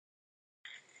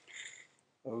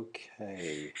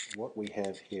Okay, what we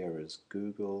have here is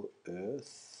Google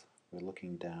Earth. We're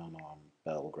looking down on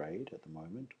Belgrade at the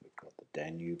moment. We've got the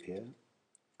Danube here,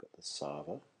 we've got the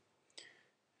Sava.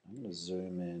 I'm going to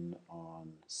zoom in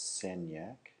on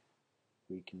Senjak.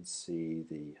 We can see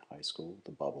the high school,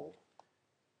 the bubble.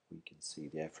 We can see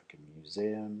the African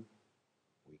Museum.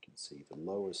 We can see the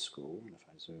lower school, and if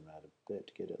I zoom out a bit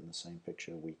to get it in the same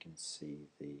picture, we can see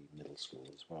the middle school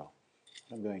as well.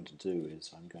 What I'm going to do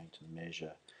is I'm going to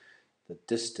measure the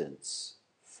distance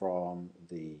from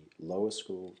the lower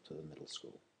school to the middle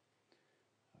school.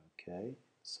 Okay,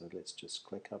 so let's just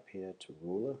click up here to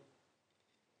ruler,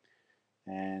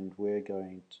 and we're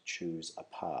going to choose a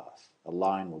path. A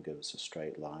line will give us a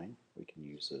straight line. We can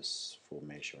use this for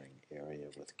measuring area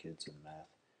with kids in math.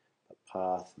 But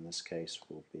path in this case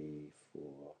will be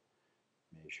for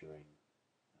measuring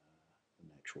an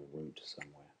actual route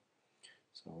somewhere.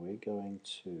 So we're going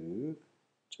to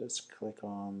just click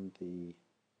on the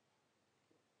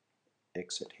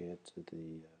exit here to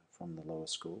the from the lower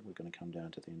school. We're going to come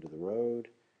down to the end of the road.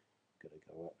 We're going to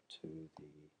go up to the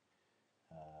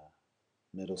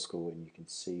middle school, and you can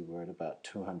see we're at about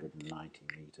 290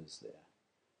 meters there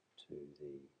to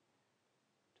the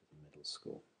middle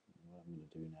school. And what I'm going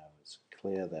to do now is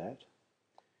clear that,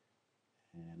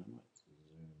 and I might zoom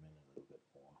in a little bit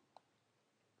more.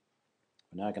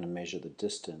 We're now going to measure the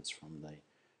distance from the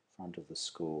front of the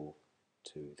school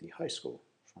to the high school,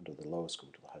 front of the lower school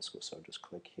to the high school. So just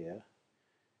click here.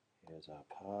 Here's our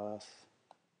path.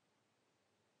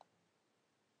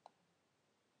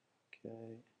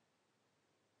 Okay.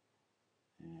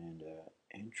 And our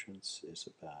entrance is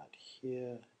about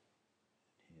here.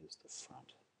 Here's the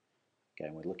front. Okay,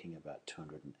 and we're looking at about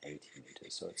 280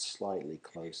 meters, so it's slightly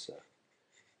closer.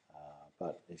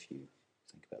 But if you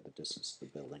think about the distance to the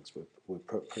buildings, we're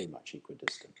pretty much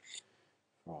equidistant.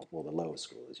 Well, the lower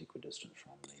school is equidistant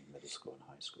from the middle school and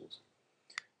high schools.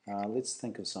 Let's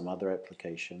think of some other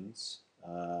applications.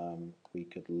 We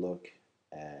could look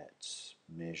at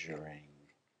measuring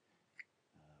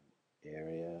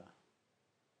area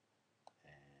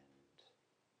and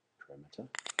perimeter.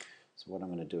 So what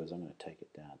I'm going to do is I'm going to take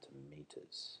it down to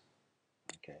meters.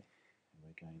 Okay, and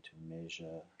we're going to measure,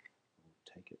 we'll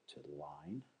take it to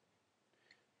line,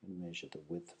 and measure the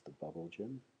width of the bubble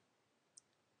gym.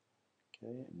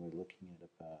 Okay, and we're looking at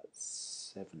about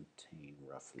 17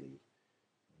 roughly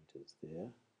meters there.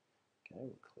 Okay,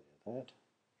 we'll clear that.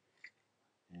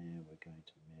 And we're going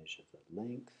to measure the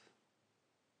length.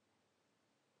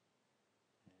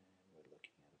 And we're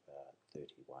looking at about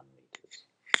 31 meters.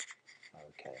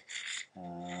 Okay.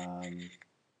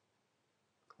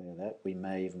 Clear that. We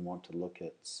may even want to look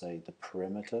at, say, the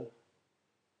perimeter.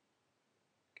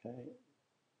 Okay.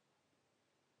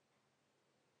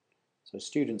 So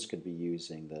students could be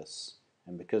using this,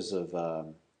 and because of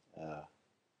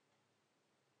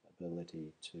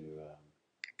ability to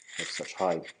have such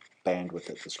high bandwidth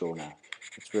at the school now,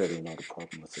 it's really not a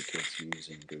problem with the kids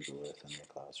using Google Earth in their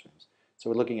classrooms. So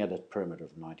we're looking at a perimeter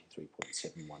of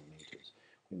 93.71 meters.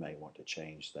 We may want to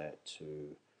change that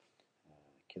to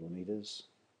kilometers.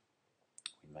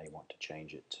 We may want to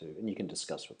change it to, and you can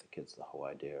discuss with the kids the whole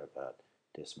idea about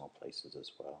decimal places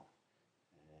as well,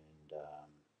 and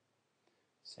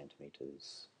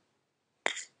centimeters,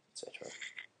 etc.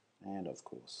 And of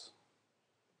course,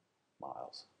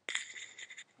 miles.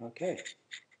 Okay.